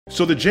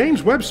So the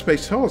James Webb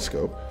Space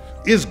Telescope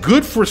is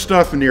good for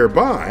stuff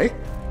nearby,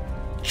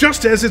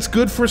 just as it's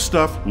good for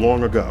stuff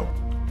long ago.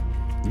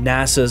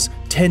 NASA's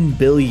 $10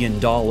 billion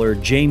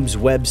James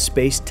Webb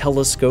Space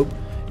Telescope,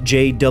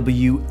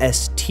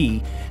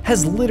 JWST,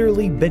 has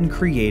literally been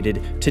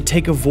created to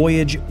take a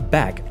voyage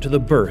back to the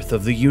birth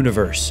of the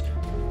universe.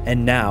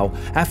 And now,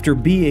 after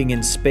being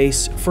in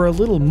space for a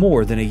little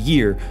more than a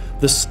year,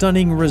 the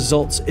stunning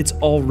results it's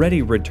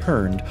already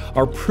returned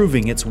are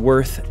proving its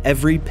worth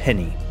every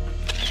penny.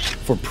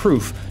 For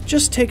proof,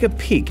 just take a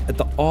peek at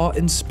the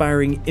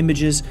awe-inspiring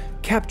images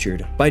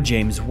captured by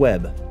James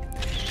Webb.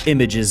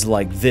 Images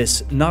like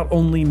this not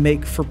only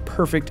make for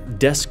perfect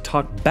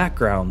desktop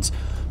backgrounds,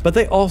 but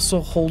they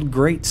also hold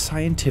great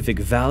scientific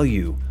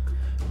value.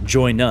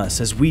 Join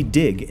us as we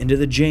dig into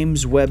the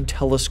James Webb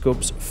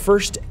Telescope's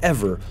first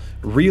ever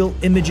real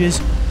images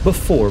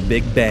before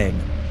Big Bang.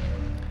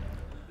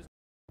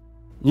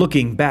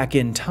 Looking back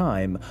in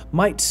time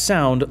might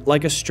sound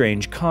like a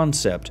strange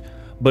concept,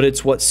 but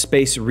it's what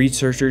space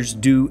researchers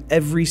do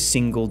every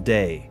single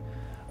day.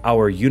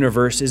 Our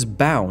universe is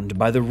bound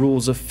by the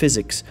rules of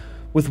physics,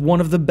 with one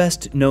of the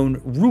best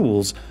known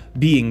rules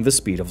being the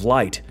speed of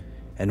light.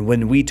 And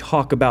when we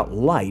talk about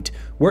light,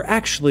 we're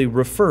actually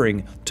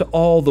referring to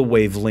all the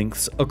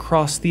wavelengths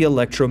across the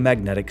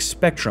electromagnetic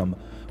spectrum,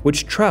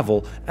 which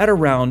travel at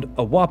around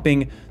a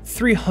whopping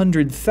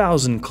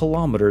 300,000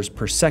 kilometers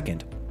per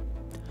second.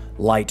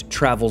 Light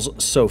travels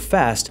so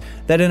fast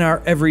that in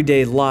our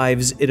everyday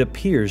lives it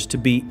appears to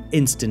be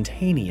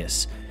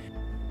instantaneous.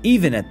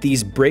 Even at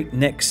these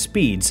breakneck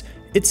speeds,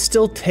 it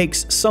still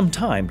takes some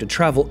time to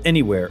travel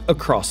anywhere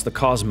across the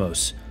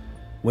cosmos.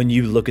 When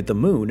you look at the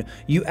moon,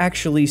 you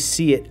actually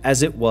see it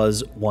as it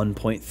was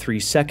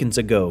 1.3 seconds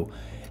ago.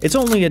 It's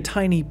only a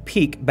tiny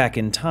peek back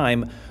in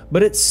time,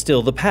 but it's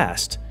still the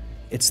past.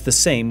 It's the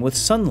same with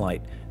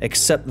sunlight,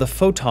 except the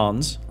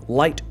photons,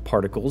 light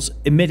particles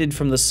emitted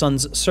from the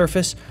sun's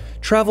surface,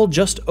 travel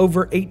just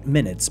over 8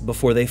 minutes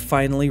before they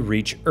finally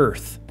reach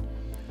Earth.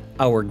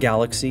 Our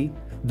galaxy,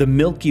 the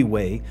Milky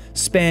Way,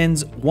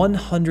 spans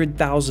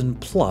 100,000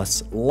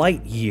 plus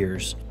light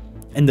years,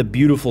 and the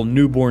beautiful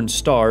newborn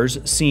stars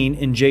seen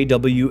in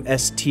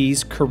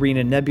JWST's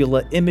Carina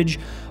Nebula image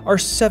are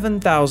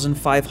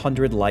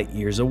 7,500 light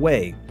years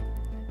away.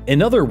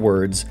 In other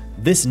words,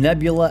 this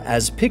nebula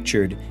as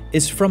pictured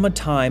is from a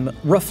time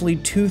roughly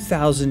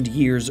 2,000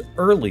 years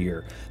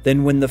earlier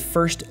than when the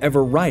first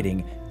ever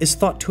writing is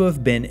thought to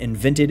have been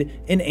invented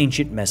in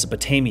ancient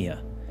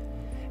Mesopotamia.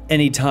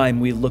 Anytime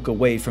we look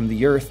away from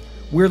the Earth,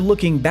 we're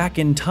looking back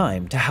in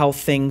time to how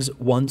things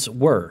once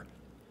were.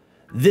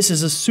 This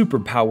is a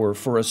superpower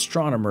for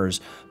astronomers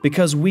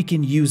because we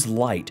can use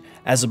light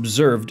as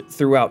observed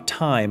throughout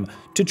time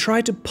to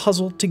try to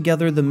puzzle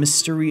together the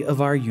mystery of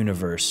our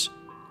universe.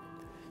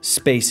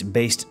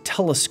 Space-based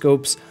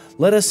telescopes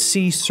let us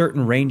see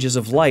certain ranges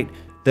of light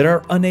that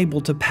are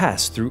unable to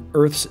pass through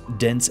Earth's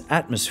dense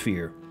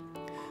atmosphere.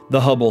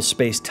 The Hubble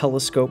Space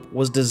Telescope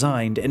was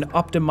designed and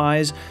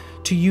optimized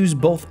to use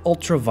both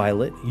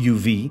ultraviolet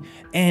 (UV)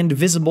 and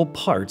visible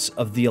parts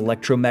of the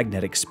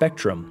electromagnetic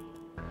spectrum.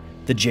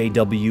 The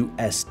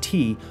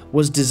JWST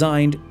was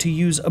designed to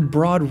use a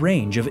broad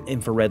range of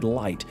infrared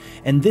light,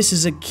 and this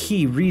is a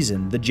key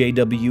reason the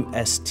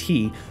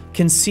JWST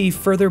can see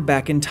further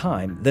back in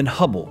time than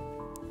Hubble.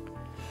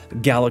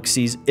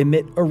 Galaxies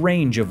emit a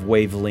range of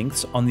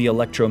wavelengths on the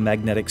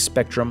electromagnetic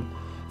spectrum,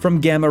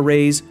 from gamma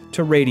rays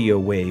to radio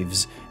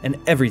waves, and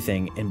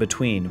everything in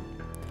between.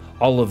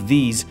 All of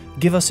these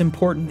give us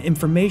important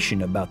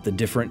information about the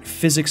different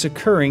physics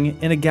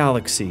occurring in a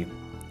galaxy.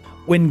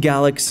 When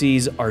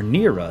galaxies are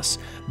near us,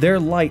 their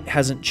light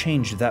hasn't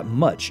changed that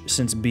much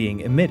since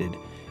being emitted,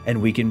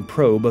 and we can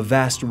probe a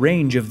vast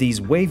range of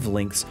these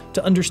wavelengths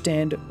to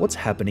understand what's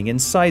happening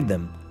inside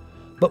them.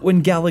 But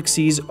when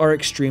galaxies are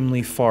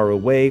extremely far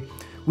away,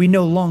 we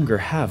no longer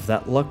have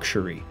that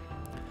luxury.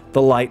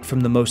 The light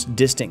from the most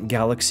distant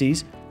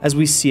galaxies, as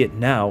we see it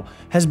now,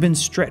 has been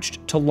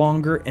stretched to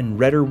longer and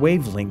redder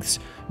wavelengths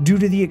due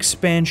to the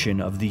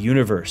expansion of the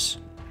universe.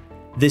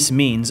 This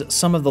means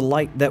some of the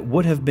light that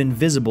would have been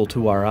visible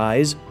to our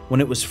eyes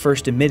when it was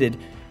first emitted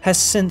has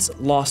since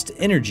lost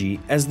energy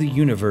as the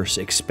universe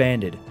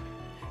expanded.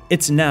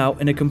 It's now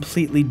in a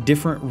completely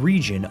different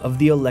region of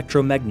the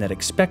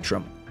electromagnetic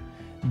spectrum.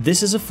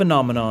 This is a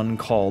phenomenon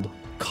called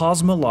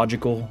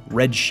cosmological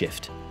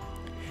redshift.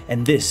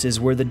 And this is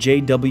where the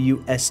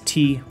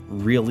JWST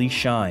really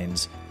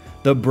shines.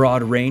 The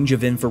broad range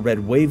of infrared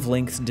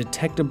wavelengths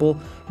detectable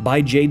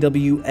by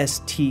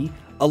JWST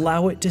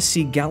allow it to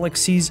see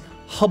galaxies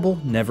Hubble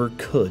never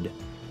could.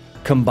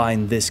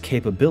 Combine this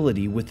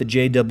capability with the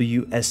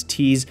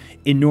JWST's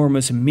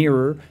enormous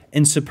mirror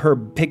and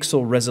superb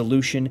pixel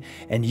resolution,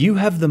 and you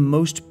have the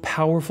most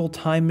powerful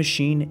time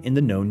machine in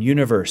the known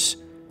universe.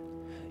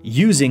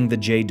 Using the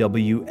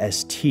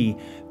JWST,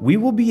 we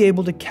will be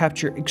able to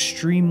capture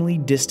extremely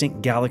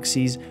distant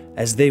galaxies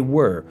as they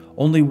were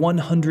only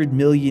 100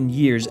 million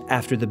years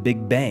after the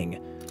Big Bang,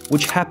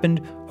 which happened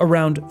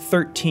around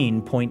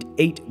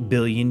 13.8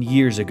 billion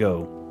years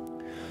ago.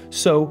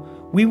 So,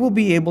 we will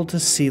be able to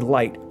see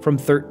light from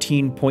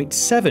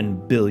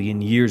 13.7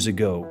 billion years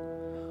ago.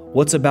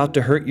 What's about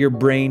to hurt your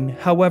brain,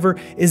 however,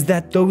 is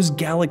that those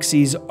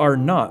galaxies are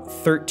not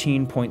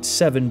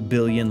 13.7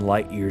 billion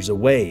light years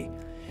away.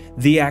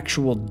 The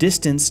actual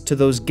distance to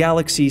those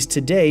galaxies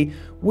today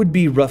would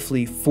be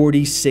roughly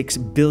 46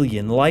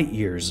 billion light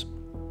years.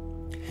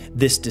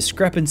 This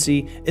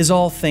discrepancy is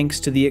all thanks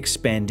to the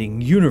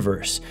expanding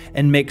universe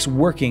and makes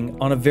working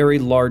on a very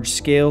large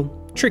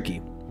scale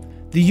tricky.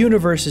 The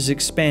universe is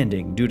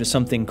expanding due to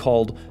something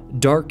called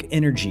dark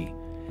energy.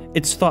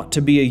 It's thought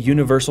to be a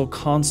universal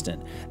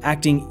constant,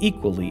 acting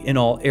equally in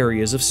all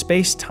areas of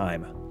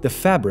space-time, the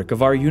fabric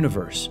of our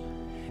universe.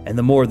 And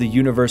the more the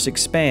universe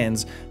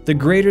expands, the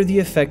greater the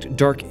effect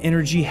dark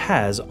energy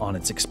has on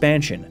its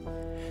expansion.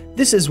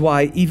 This is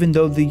why, even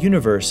though the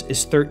universe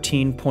is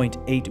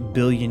 13.8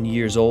 billion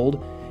years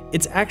old,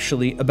 it's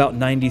actually about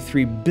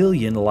 93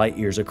 billion light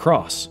years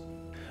across.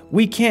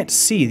 We can't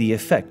see the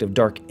effect of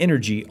dark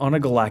energy on a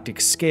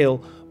galactic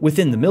scale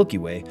within the Milky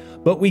Way,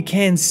 but we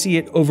can see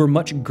it over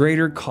much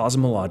greater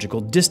cosmological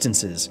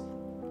distances.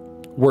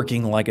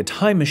 Working like a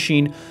time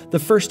machine, the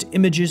first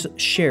images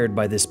shared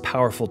by this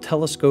powerful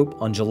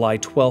telescope on July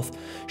 12th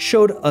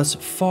showed us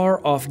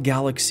far-off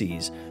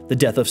galaxies, the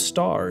death of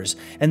stars,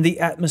 and the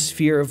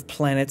atmosphere of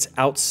planets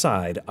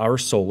outside our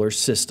solar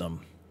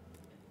system.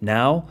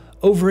 Now,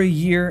 over a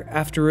year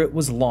after it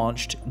was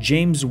launched,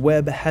 James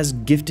Webb has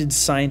gifted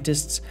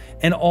scientists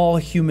and all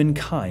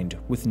humankind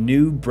with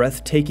new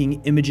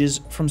breathtaking images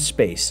from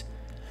space,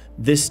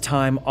 this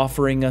time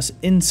offering us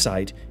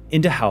insight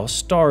into how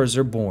stars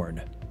are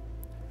born.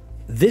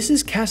 This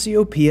is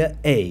Cassiopeia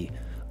A,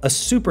 a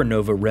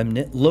supernova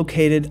remnant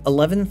located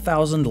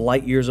 11,000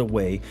 light-years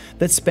away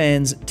that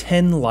spans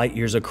 10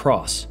 light-years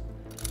across.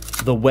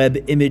 The Webb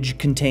image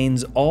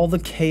contains all the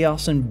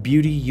chaos and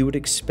beauty you would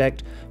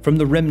expect from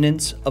the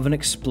remnants of an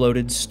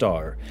exploded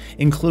star,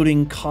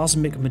 including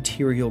cosmic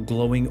material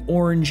glowing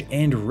orange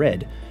and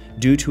red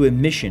due to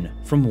emission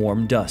from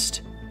warm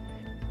dust.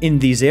 In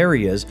these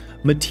areas,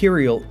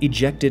 material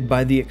ejected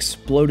by the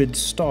exploded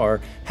star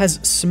has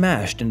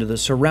smashed into the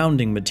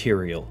surrounding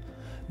material.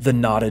 The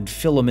knotted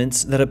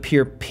filaments that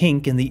appear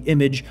pink in the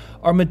image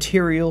are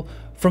material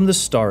from the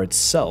star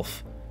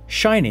itself,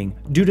 shining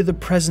due to the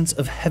presence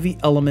of heavy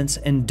elements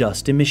and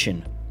dust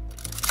emission.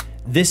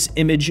 This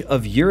image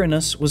of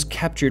Uranus was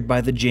captured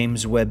by the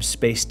James Webb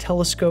Space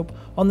Telescope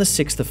on the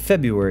 6th of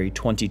February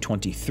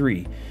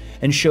 2023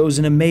 and shows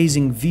an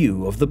amazing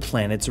view of the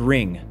planet's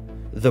ring.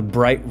 The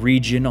bright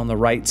region on the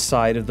right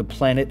side of the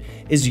planet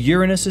is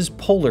Uranus's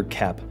polar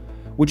cap,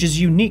 which is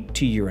unique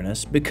to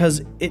Uranus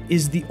because it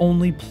is the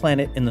only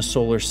planet in the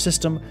solar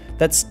system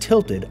that's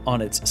tilted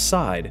on its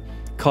side,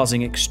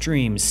 causing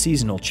extreme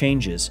seasonal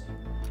changes.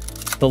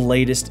 The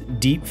latest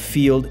deep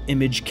field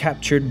image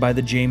captured by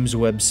the James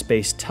Webb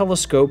Space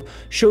Telescope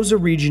shows a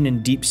region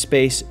in deep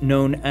space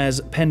known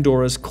as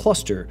Pandora's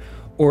cluster,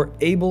 or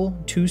Able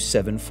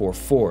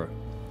 2744.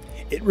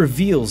 It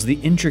reveals the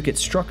intricate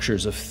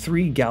structures of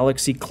 3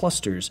 galaxy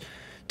clusters,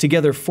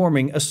 together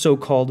forming a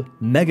so-called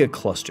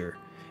megacluster,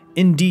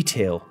 in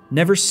detail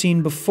never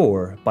seen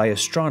before by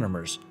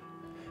astronomers.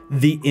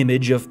 The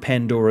image of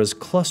Pandora's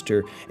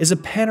cluster is a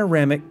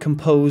panoramic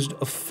composed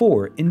of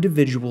 4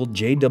 individual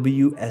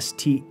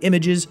JWST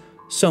images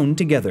sewn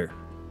together.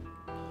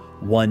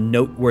 One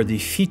noteworthy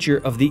feature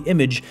of the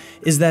image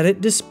is that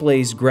it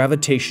displays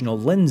gravitational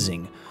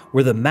lensing,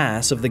 where the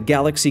mass of the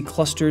galaxy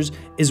clusters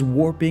is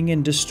warping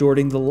and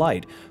distorting the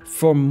light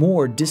from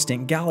more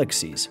distant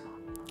galaxies.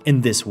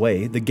 In this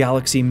way, the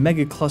galaxy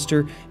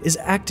megacluster is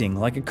acting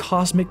like a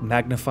cosmic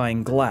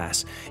magnifying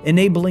glass,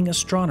 enabling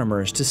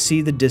astronomers to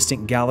see the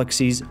distant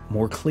galaxies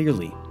more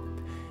clearly.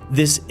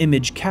 This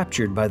image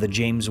captured by the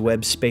James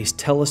Webb Space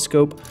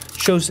Telescope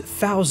shows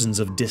thousands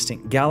of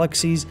distant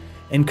galaxies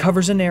and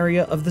covers an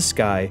area of the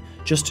sky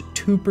just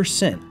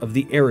 2% of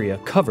the area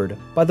covered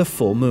by the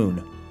full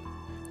moon.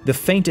 The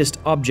faintest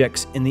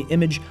objects in the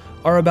image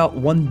are about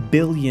 1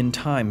 billion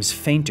times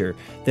fainter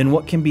than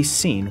what can be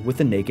seen with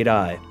the naked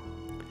eye.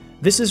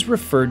 This is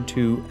referred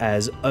to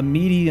as a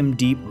medium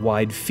deep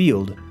wide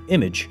field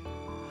image.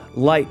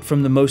 Light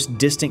from the most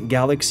distant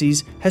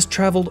galaxies has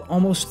traveled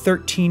almost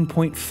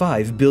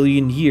 13.5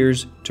 billion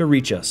years to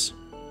reach us.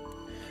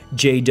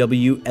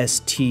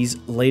 JWST's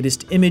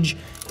latest image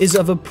is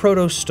of a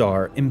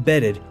protostar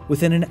embedded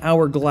within an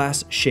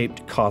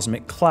hourglass-shaped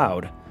cosmic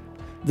cloud.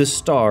 The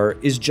star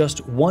is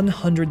just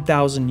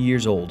 100,000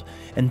 years old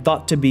and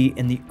thought to be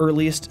in the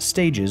earliest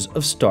stages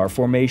of star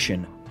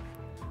formation.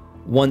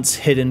 Once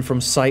hidden from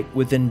sight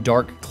within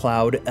dark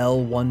cloud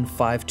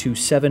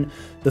L1527,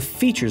 the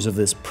features of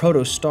this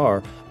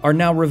protostar are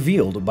now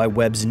revealed by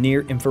Webb's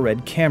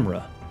near-infrared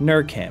camera,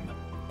 NIRCam.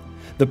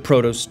 The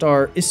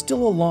protostar is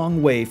still a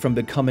long way from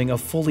becoming a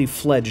fully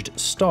fledged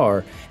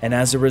star, and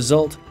as a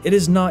result, it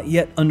is not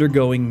yet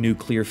undergoing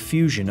nuclear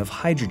fusion of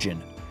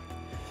hydrogen.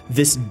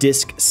 This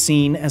disk,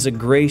 seen as a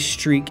gray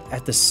streak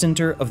at the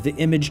center of the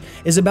image,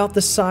 is about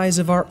the size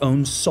of our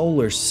own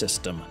solar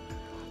system.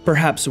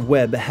 Perhaps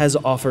Webb has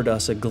offered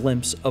us a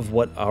glimpse of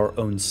what our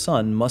own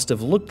sun must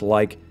have looked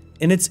like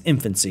in its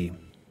infancy.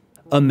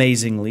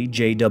 Amazingly,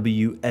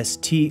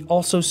 JWST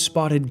also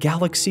spotted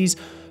galaxies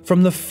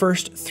from the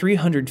first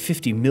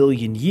 350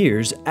 million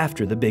years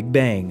after the Big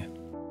Bang.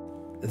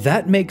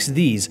 That makes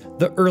these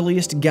the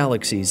earliest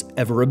galaxies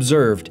ever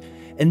observed,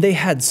 and they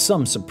had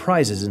some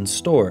surprises in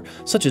store,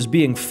 such as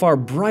being far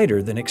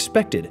brighter than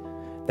expected.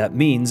 That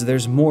means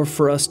there's more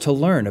for us to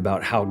learn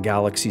about how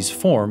galaxies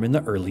form in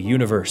the early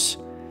universe.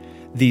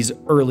 These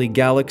early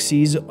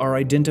galaxies are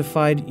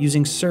identified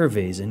using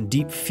surveys and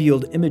deep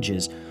field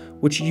images,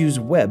 which use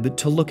Webb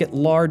to look at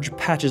large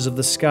patches of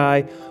the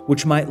sky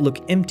which might look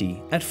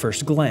empty at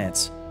first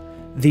glance.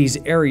 These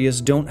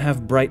areas don't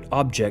have bright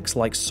objects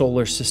like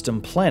solar system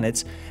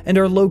planets and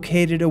are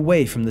located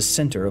away from the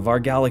center of our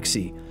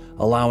galaxy,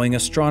 allowing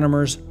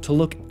astronomers to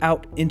look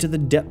out into the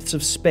depths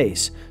of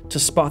space to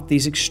spot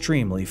these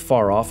extremely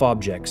far-off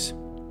objects.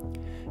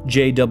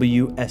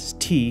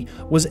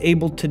 JWST was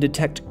able to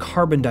detect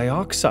carbon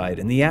dioxide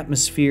in the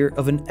atmosphere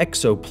of an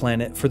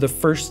exoplanet for the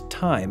first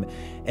time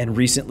and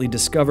recently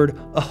discovered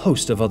a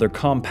host of other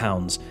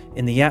compounds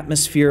in the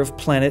atmosphere of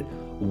planet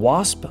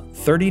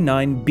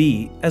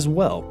WSP-39b as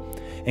well,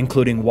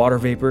 including water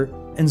vapor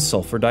and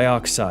sulfur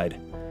dioxide.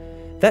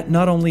 That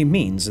not only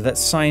means that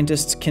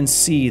scientists can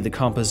see the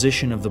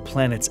composition of the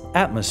planet's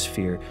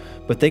atmosphere,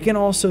 but they can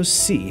also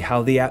see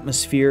how the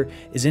atmosphere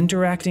is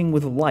interacting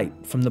with light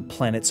from the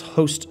planet's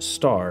host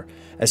star,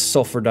 as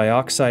sulfur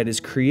dioxide is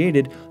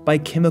created by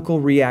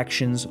chemical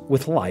reactions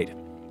with light.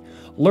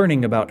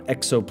 Learning about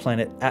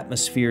exoplanet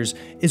atmospheres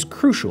is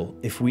crucial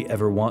if we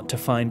ever want to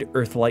find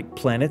Earth-like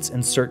planets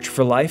and search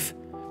for life.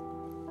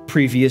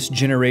 Previous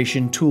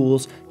generation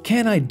tools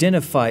can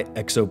identify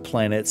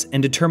exoplanets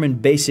and determine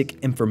basic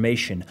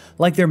information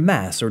like their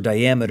mass or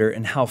diameter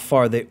and how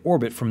far they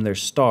orbit from their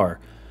star.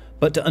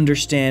 But to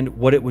understand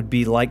what it would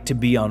be like to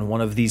be on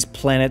one of these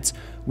planets,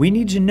 we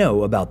need to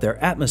know about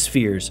their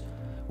atmospheres.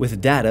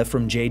 With data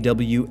from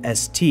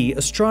JWST,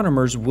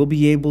 astronomers will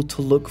be able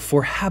to look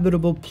for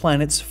habitable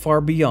planets far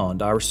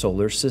beyond our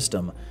solar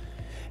system.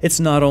 It's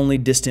not only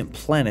distant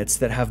planets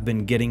that have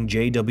been getting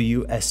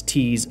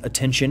JWST's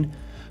attention.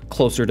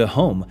 Closer to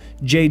home,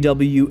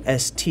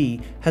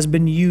 JWST has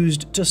been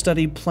used to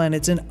study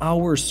planets in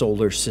our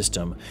solar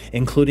system,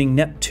 including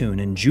Neptune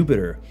and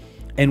Jupiter,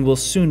 and will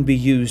soon be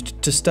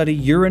used to study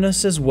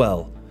Uranus as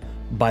well.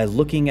 By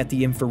looking at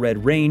the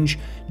infrared range,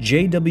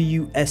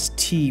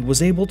 JWST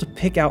was able to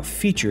pick out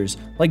features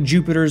like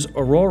Jupiter's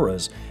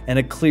auroras and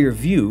a clear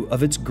view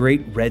of its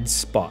Great Red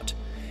Spot.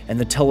 And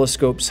the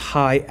telescope's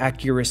high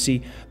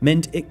accuracy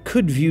meant it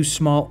could view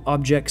small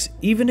objects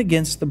even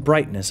against the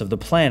brightness of the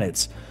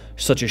planets,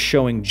 such as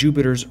showing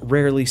Jupiter's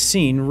rarely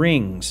seen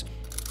rings.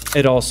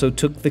 It also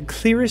took the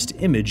clearest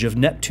image of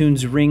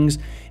Neptune's rings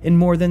in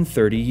more than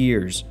 30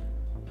 years.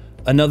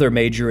 Another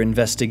major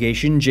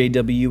investigation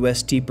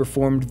JWST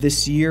performed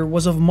this year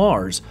was of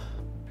Mars.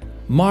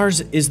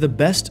 Mars is the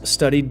best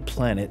studied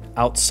planet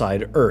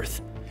outside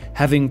Earth.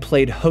 Having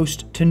played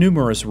host to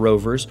numerous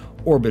rovers,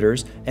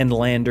 orbiters, and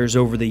landers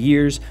over the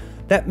years,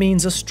 that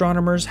means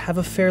astronomers have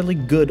a fairly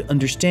good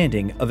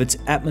understanding of its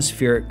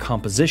atmospheric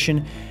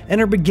composition and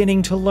are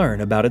beginning to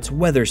learn about its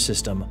weather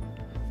system.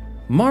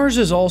 Mars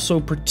is also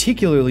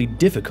particularly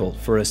difficult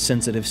for a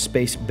sensitive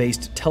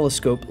space-based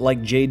telescope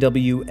like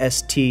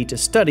JWST to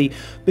study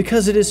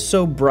because it is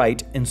so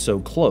bright and so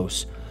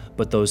close,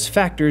 but those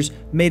factors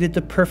made it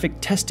the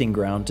perfect testing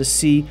ground to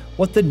see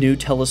what the new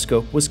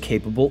telescope was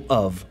capable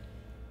of.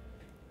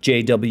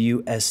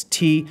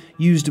 JWST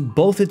used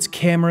both its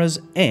cameras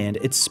and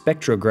its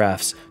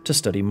spectrographs to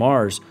study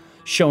Mars,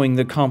 showing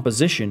the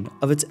composition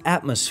of its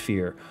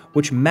atmosphere,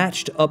 which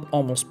matched up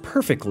almost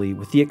perfectly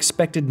with the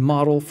expected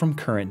model from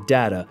current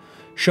data,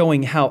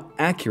 showing how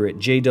accurate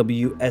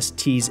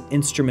JWST's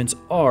instruments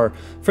are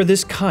for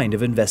this kind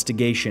of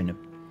investigation.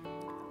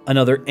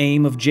 Another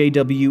aim of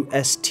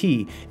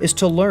JWST is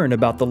to learn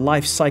about the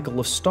life cycle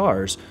of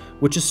stars,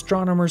 which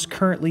astronomers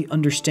currently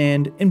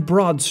understand in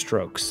broad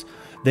strokes.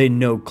 They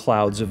know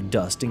clouds of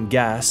dust and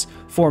gas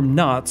form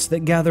knots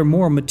that gather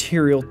more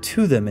material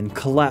to them and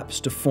collapse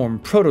to form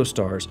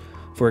protostars,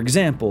 for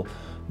example,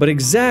 but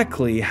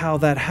exactly how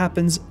that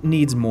happens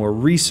needs more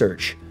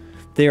research.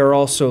 They are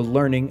also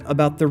learning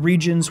about the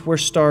regions where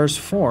stars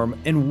form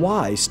and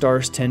why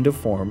stars tend to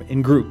form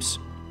in groups.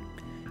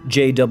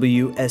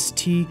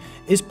 JWST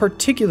is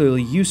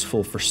particularly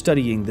useful for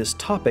studying this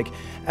topic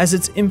as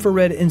its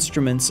infrared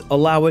instruments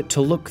allow it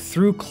to look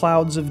through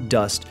clouds of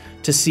dust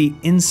to see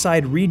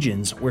inside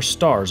regions where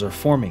stars are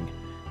forming.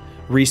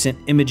 Recent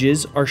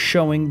images are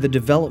showing the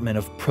development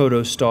of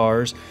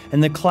protostars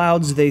and the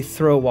clouds they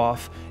throw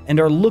off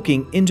and are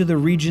looking into the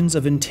regions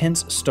of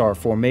intense star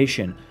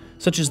formation,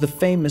 such as the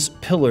famous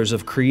pillars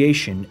of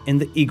creation in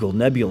the Eagle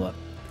Nebula.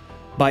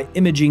 By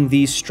imaging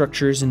these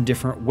structures in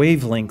different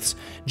wavelengths,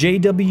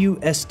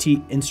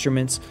 JWST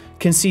instruments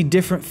can see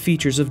different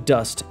features of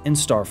dust and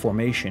star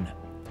formation.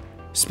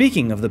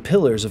 Speaking of the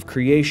pillars of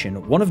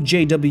creation, one of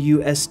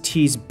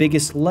JWST's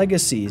biggest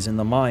legacies in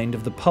the mind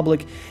of the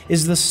public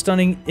is the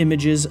stunning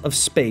images of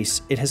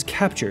space it has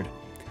captured.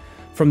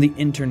 From the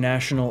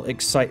international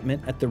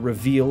excitement at the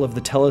reveal of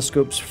the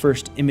telescope's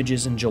first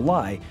images in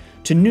July,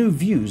 to new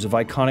views of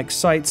iconic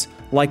sites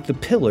like the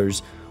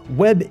Pillars,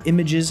 Webb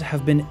images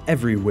have been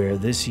everywhere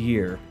this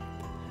year.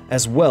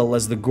 As well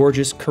as the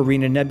gorgeous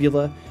Carina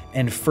Nebula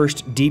and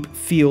First Deep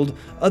Field,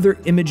 other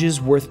images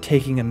worth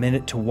taking a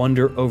minute to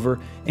wonder over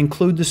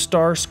include the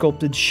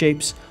star-sculpted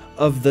shapes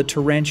of the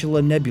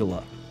Tarantula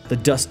Nebula, the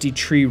dusty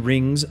tree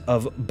rings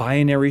of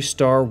binary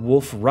star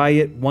Wolf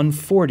Rayet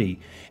 140,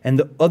 and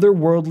the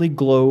otherworldly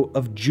glow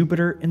of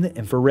Jupiter in the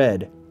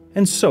infrared,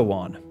 and so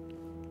on.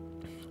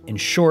 In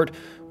short,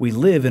 we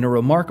live in a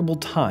remarkable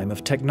time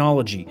of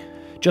technology.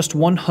 Just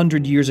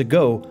 100 years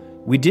ago,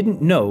 we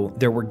didn't know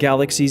there were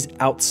galaxies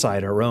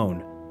outside our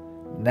own.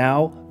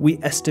 Now we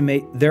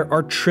estimate there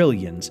are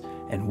trillions,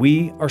 and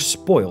we are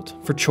spoilt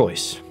for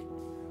choice.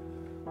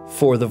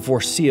 For the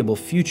foreseeable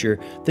future,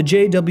 the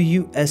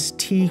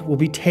JWST will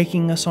be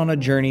taking us on a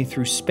journey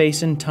through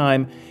space and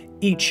time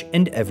each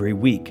and every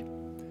week.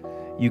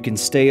 You can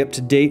stay up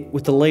to date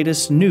with the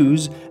latest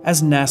news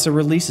as NASA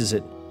releases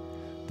it.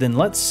 Then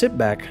let's sit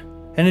back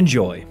and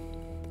enjoy.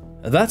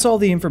 That's all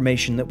the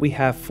information that we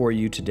have for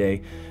you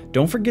today.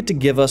 Don't forget to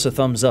give us a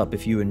thumbs up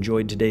if you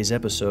enjoyed today's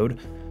episode.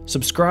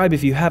 Subscribe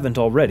if you haven't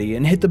already,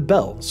 and hit the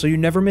bell so you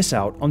never miss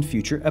out on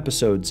future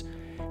episodes.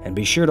 And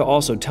be sure to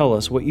also tell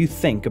us what you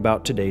think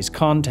about today's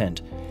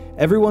content.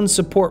 Everyone's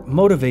support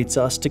motivates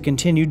us to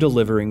continue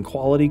delivering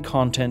quality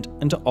content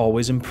and to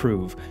always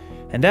improve.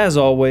 And as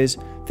always,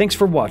 thanks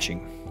for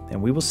watching,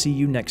 and we will see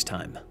you next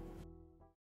time.